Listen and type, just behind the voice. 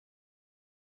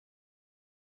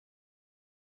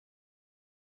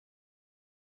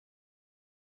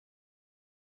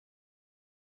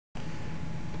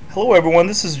Hello everyone,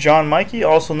 this is John Mikey,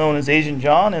 also known as Agent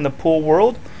John in the pool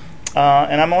world,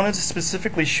 and I'm wanting to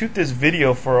specifically shoot this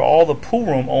video for all the pool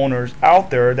room owners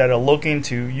out there that are looking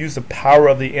to use the power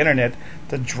of the internet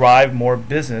to drive more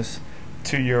business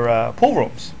to your pool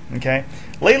rooms. Okay,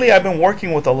 lately I've been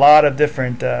working with a lot of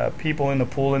different people in the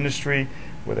pool industry,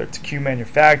 whether it's cue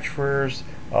manufacturers,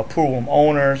 pool room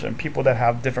owners, and people that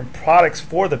have different products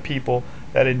for the people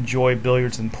that enjoy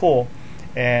billiards and pool.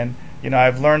 And you know,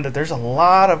 I've learned that there's a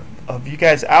lot of you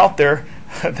guys out there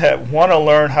that want to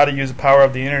learn how to use the power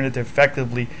of the internet to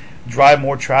effectively drive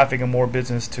more traffic and more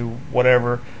business to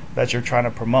whatever that you're trying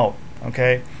to promote.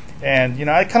 Okay, and you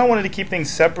know, I kind of wanted to keep things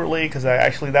separately because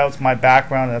that was my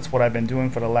background, and that's what I've been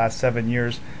doing for the last 7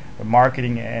 years,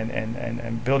 marketing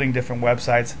and building different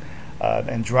websites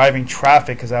and driving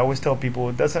traffic. Because I always tell people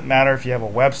it doesn't matter if you have a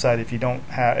website if you don't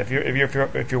have if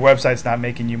your website's not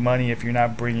making you money, if you're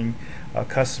not bringing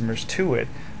customers to it.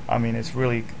 I mean, it's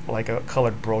really like a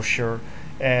colored brochure.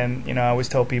 And you know, I always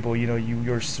tell people, you know,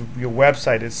 your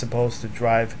website is supposed to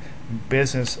drive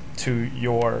business to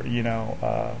your, you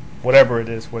know, whatever it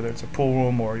is, whether it's a pool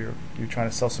room or you're trying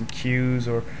to sell some cues,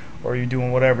 or you're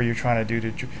doing whatever you're trying to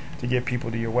do to get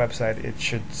people to your website. It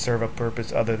should serve a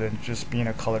purpose other than just being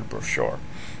a colored brochure.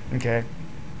 Okay,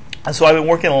 and so I've been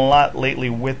working a lot lately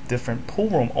with different pool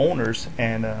room owners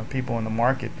and people in the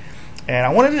market, and I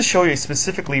wanted to show you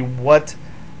specifically what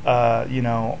you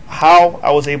know, how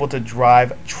I was able to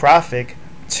drive traffic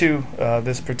to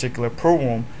this particular pool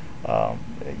room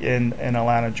in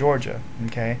Atlanta, Georgia.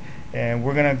 Okay, and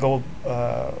we're gonna go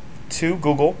to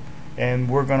Google, and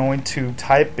we're going to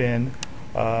type in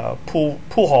pool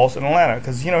halls in Atlanta.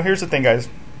 Because you know, here's the thing, guys.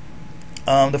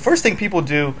 The first thing people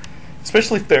do,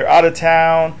 especially if they're out of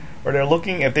town or they're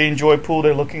looking, if they enjoy pool,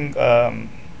 they're looking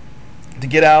to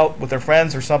get out with their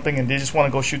friends or something, and they just want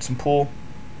to go shoot some pool.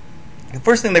 The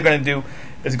first thing they're going to do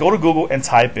is go to Google and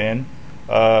type in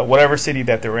whatever city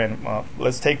that they're in.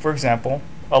 Let's take, for example,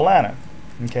 Atlanta.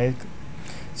 Okay,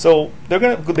 so they're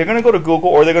going to go to Google,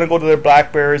 or they're going to go to their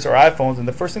Blackberries or iPhones, and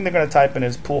the first thing they're going to type in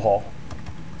is pool hall.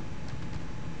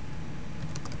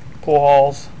 Pool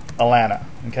halls, Atlanta.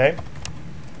 Okay,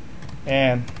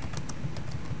 and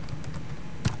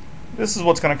this is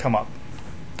what's going to come up.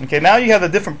 Okay, now you have the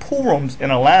different pool rooms in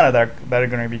Atlanta that are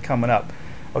going to be coming up.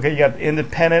 Okay, you got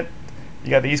Independent, you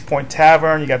got the East Point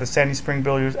Tavern, you got the Sandy Spring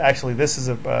Billiards. Actually, this is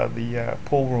the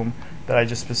pool room that I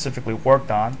just specifically worked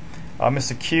on.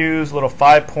 Mr. Q's, Little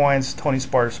 5 Points, Tony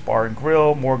Sparta's Bar and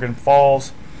Grill, Morgan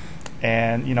Falls,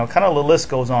 and you know, kind of the list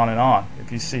goes on and on.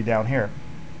 If you see down here,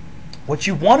 what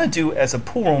you want to do as a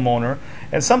pool room owner,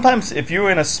 and sometimes if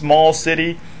you're in a small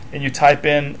city and you type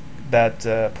in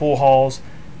that pool halls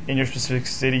in your specific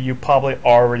city, you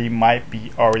probably might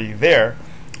be already there.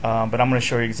 But I'm going to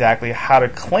show you exactly how to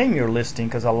claim your listing,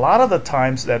 because a lot of the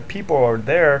times that people are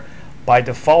there by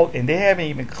default and they haven't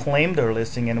even claimed their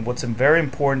listing. And what's very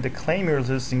important to claim your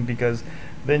listing, because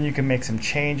then you can make some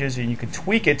changes and you can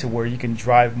tweak it to where you can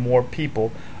drive more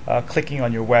people clicking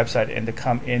on your website and to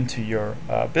come into your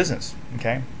business.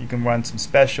 Okay, you can run some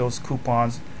specials,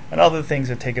 coupons, and other things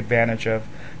to take advantage of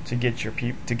to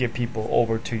get people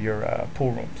over to your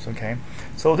pool rooms. Okay,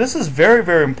 so this is very,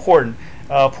 very important.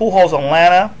 Pool halls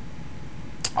Atlanta.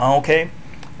 Okay,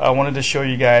 I wanted to show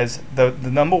you guys the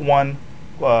number one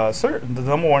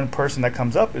person that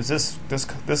comes up is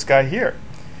this guy here.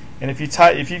 And if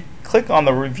you click on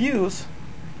the reviews,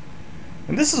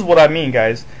 and this is what I mean,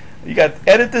 guys. You got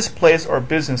edit this place or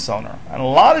business owner, and a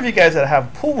lot of you guys that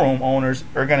have pool room owners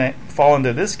are going to fall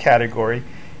into this category.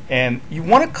 And you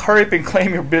want to hurry up and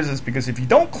claim your business, because if you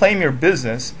don't claim your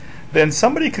business, then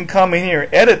somebody can come in here,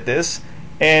 edit this,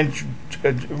 and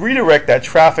redirect that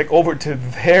traffic over to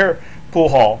their pool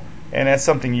hall, and that's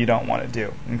something you don't want to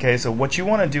do. Okay, so what you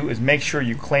want to do is make sure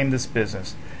you claim this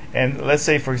business. And let's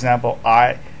say, for example,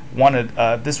 I wanted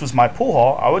this was my pool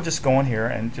hall. I would just go in here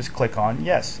and just click on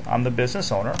yes, I'm the business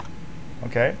owner.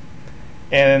 Okay,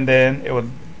 and then it would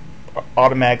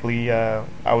automatically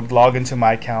I would log into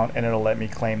my account and it'll let me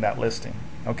claim that listing.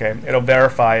 Okay, it'll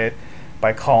verify it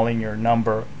by calling your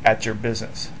number at your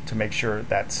business to make sure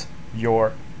that's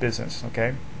your business.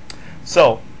 Okay,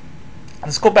 so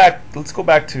let's go back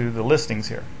to the listings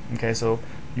here. Okay, so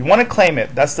you want to claim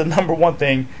it. That's the number one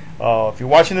thing. If you're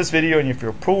watching this video and if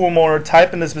you're a pool room owner,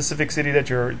 type in the specific city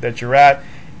that you're at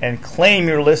and claim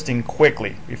your listing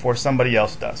quickly before somebody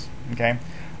else does.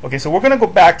 Okay, so we're going to go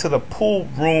back to the pool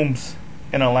rooms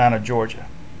in Atlanta, Georgia.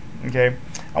 Okay,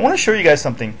 I want to show you guys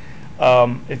something.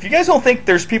 If you guys don't think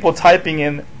there's people typing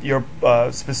in your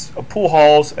pool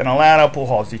halls in Atlanta, pool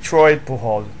halls Detroit, pool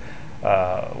halls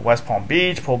West Palm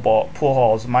Beach, pool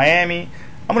halls Miami,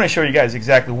 I'm going to show you guys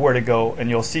exactly where to go, and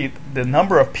you'll see the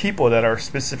number of people that are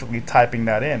specifically typing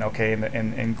that in, okay,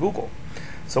 in Google.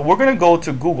 So we're going to go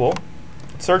to Google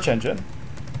search engine.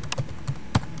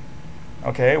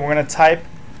 Okay, we're going to type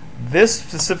this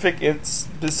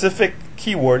specific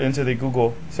keyword into the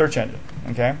Google search engine.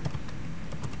 Okay,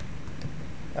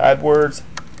 AdWords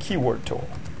keyword tool.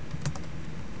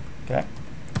 Okay,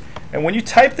 and when you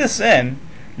type this in,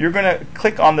 you're going to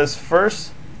click on this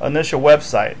first initial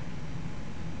website.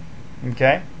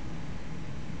 Okay,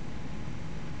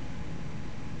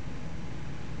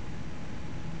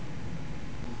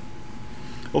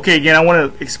 okay, again, I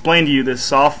want to explain to you this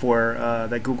software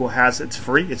that Google has. It's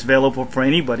free. It's available for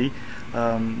anybody.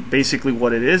 Basically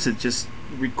what it is, it just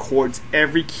records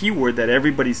every keyword that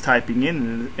everybody's typing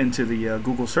into the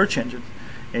Google search engine.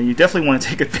 And you definitely want to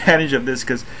take advantage of this,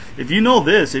 because if you know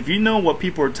this, if you know what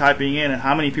people are typing in and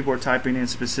how many people are typing in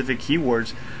specific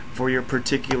keywords for your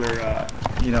particular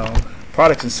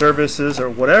products and services or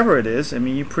whatever it is, I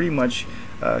mean, you pretty much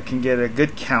can get a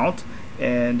good count.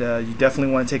 And you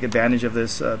definitely want to take advantage of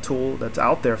this tool that's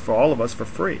out there for all of us for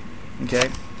free. Okay,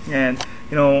 and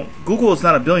Google is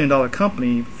not a billion-dollar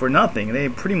company for nothing. They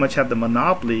pretty much have the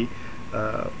monopoly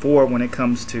for when it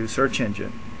comes to search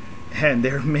engine, and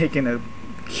they're making a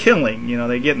killing.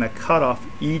 They're getting a cut off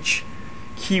each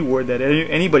keyword that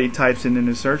anybody types in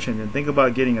the search engine. Think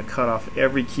about getting a cut off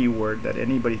every keyword that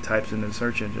anybody types in the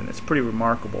search engine. It's pretty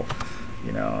remarkable.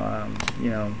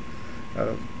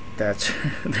 That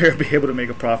they'll be able to make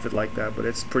a profit like that, but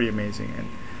it's pretty amazing, and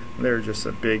they're just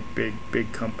a big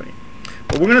company.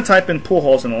 But we're going to type in pool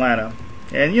halls in Atlanta,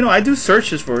 and I do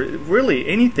searches for really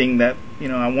anything that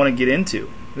I want to get into.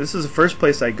 This is the first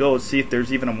place I go to see if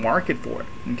there's even a market for it.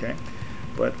 Okay,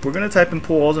 but we're going to type in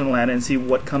pool halls in Atlanta and see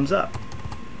what comes up.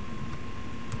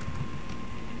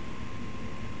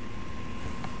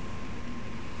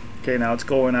 Okay, now it's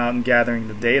going out and gathering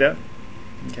the data.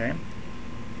 Okay.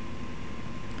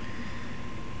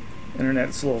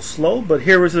 Internet's a little slow, but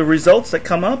here is the results that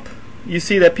come up. You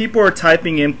see that people are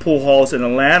typing in pool halls in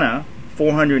Atlanta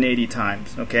 480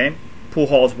 times. Okay, pool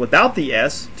halls without the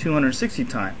S 260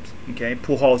 times. Okay,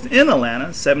 pool halls in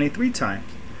Atlanta 73 times.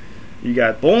 You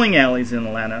got bowling alleys in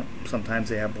Atlanta. Sometimes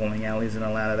they have bowling alleys in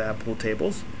Atlanta that have pool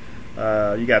tables.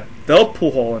 You got the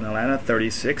pool hall in Atlanta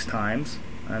 36 times.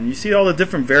 You see all the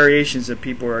different variations that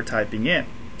people are typing in.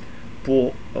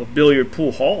 Billiard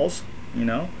pool halls,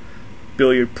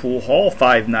 billiard pool hall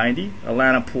 590,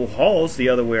 Atlanta pool halls the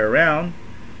other way around,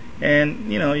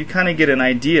 and you kind of get an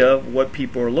idea of what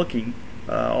people are looking,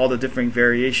 all the different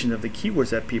variations of the keywords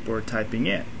that people are typing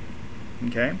in.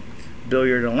 Okay,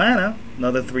 billiard Atlanta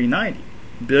another 390,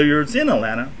 billiards in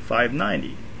Atlanta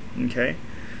 590. Okay,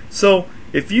 so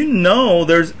if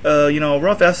there's a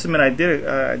rough estimate, I did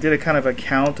a kind of a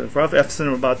count, a rough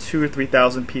estimate of about 2,000 or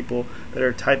 3,000 people that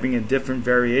are typing in different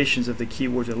variations of the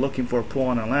keywords they're looking for a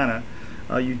pool in Atlanta.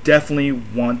 You definitely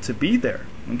want to be there.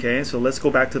 Okay, so let's go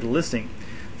back to the listing.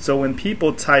 So when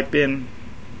people type in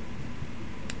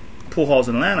pool halls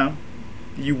in Atlanta,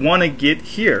 you want to get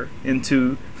here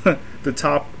into the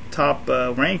top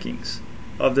rankings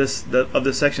of this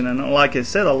section. And like I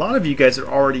said, a lot of you guys are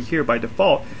already here by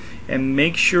default. And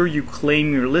make sure you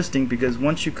claim your listing, because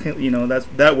once you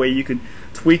that way you can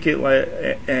tweak it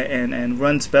and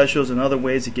run specials and other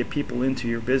ways to get people into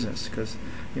your business. Because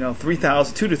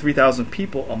 2,000 to 3,000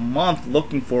 people a month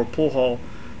looking for a pool hall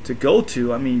to go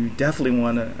to. I mean, you definitely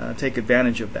want to take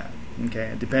advantage of that.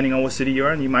 Okay, depending on what city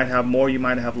you're in, you might have more, you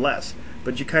might have less,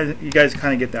 but you guys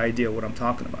kind of get the idea of what I'm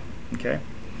talking about. Okay,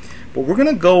 but we're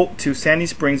gonna go to Sandy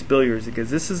Springs Billiards, because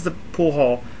this is the pool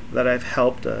hall that I've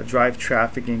helped drive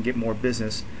traffic and get more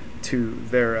business to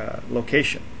their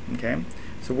location. Okay,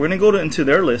 so we're going to go into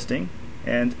their listing,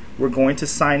 and we're going to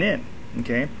sign in.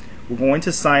 Okay, we're going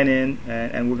to sign in,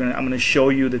 and I'm going to show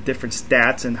you the different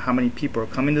stats and how many people are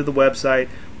coming to the website,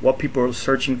 what people are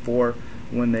searching for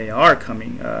when they are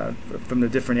coming from the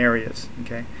different areas.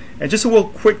 Okay, and just a little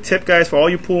quick tip, guys, for all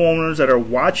you pool owners that are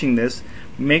watching this,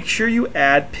 make sure you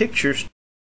add pictures